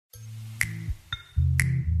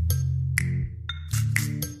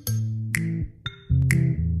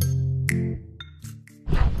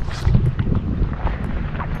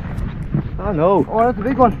Oh no. Oh, that's a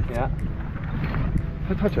big one. Yeah.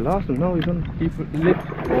 I thought you lost him. No, he's on. Keep it lip.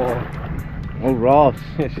 Oh, Ross.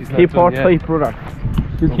 Yeah, she's not Keep her done yet. tight, brother.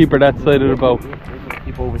 You keep her that side of the boat.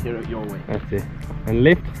 Keep over here your way. That's it. And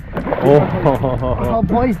lift. Oh. Oh,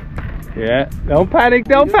 boy. Yeah. Don't panic.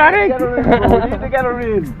 Don't panic. Get her in, bro. We need to get her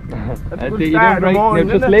in. That's it. You done right. Now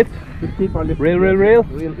just lift. Just keep her lifting. Reel.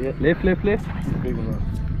 Reel, yeah. Lift. Big one, Ross.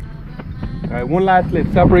 Alright, one last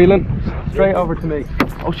lift. Stop reeling. Straight over to me.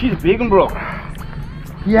 Oh, she's a big one, bro.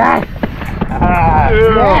 Yes! Ah,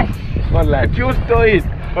 yes! One last. Just died.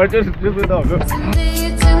 Or just lift it up. Look.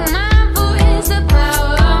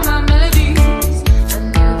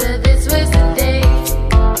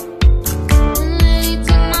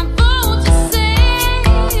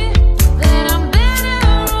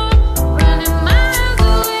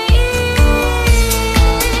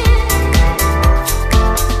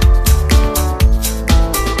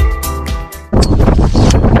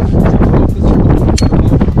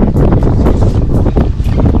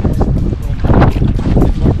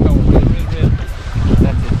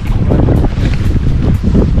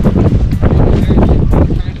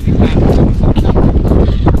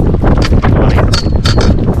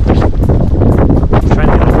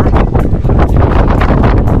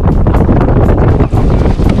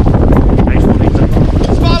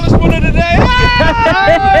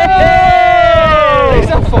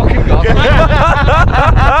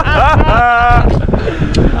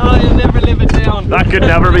 That could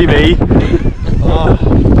never be me. Oh.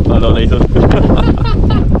 Well done, Ethan.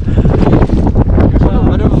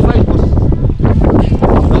 I never played, but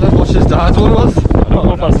not as much as Dad's one was. I don't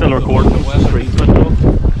know if that's still recording.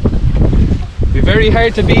 It'd be very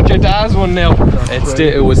hard to beat your Dad's one now.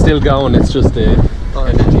 It was still going, it's just a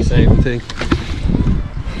energy saving thing.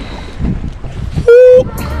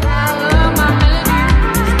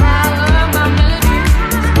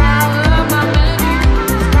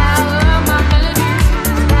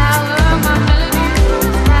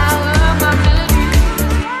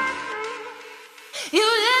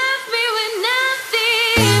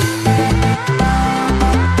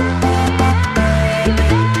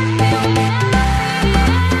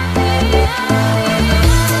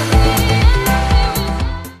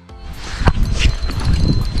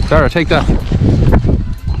 Sarah, take that.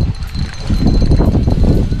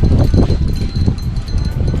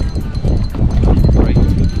 Right.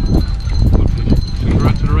 Good fish. Swing the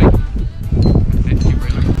rod to the right. That's it, keep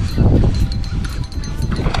reeling.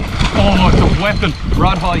 Oh, it's a weapon.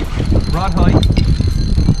 Rod high. Rod high.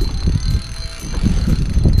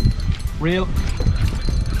 Reel.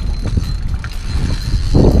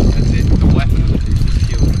 That's it, the weapon. It's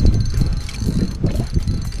cute.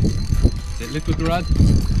 That's it, lift with the rod.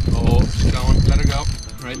 Oh, she's going. Let her go.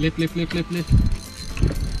 Right, lift.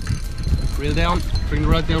 Reel down. Bring the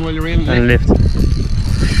rod down while you're reeling. And lift.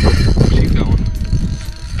 She's going.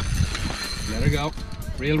 Let her go.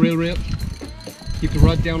 Reel. Keep the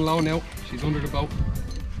rod down low now. She's under the boat.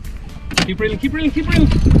 Keep reeling. Keep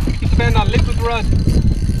the bend on. Lift with the rod.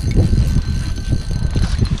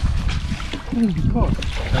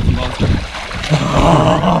 That's a monster.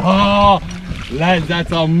 Oh, lads,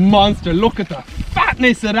 that's a monster. Look at the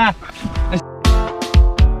fatness of that.